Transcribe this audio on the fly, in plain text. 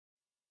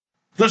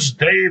This is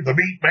Dave, the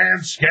Meat Man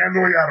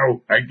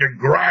Scandaliato, and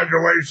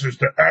congratulations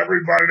to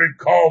everybody that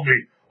called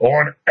me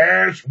on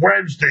Ash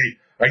Wednesday.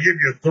 I give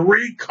you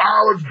 3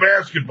 college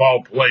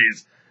basketball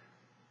plays.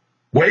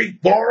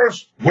 Wake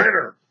Forest,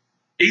 winner.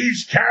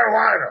 East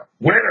Carolina,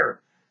 winner.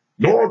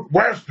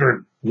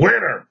 Northwestern,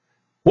 winner.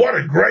 What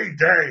a great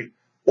day.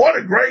 What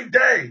a great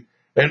day.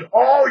 And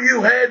all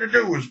you had to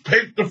do was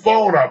pick the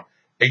phone up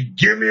and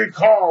give me a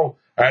call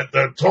at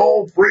the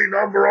toll-free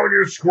number on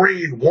your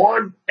screen,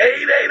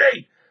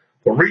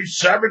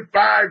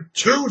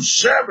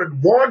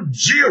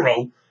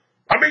 1-888-375-2710.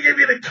 I'm going to give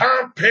you the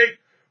comp pick,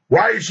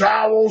 Rice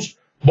Owls,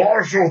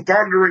 Marshall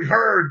Thundering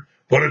Herd,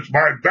 but it's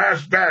my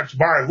best bets,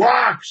 my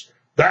locks.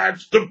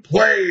 That's the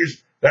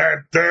plays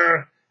that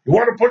you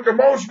want to put the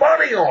most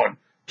money on.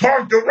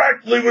 Talk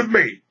directly with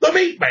me, the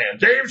Meat Man,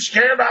 Dave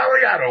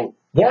Scandaliato,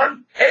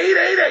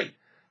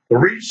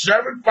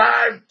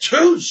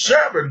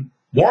 1-888-375-2710.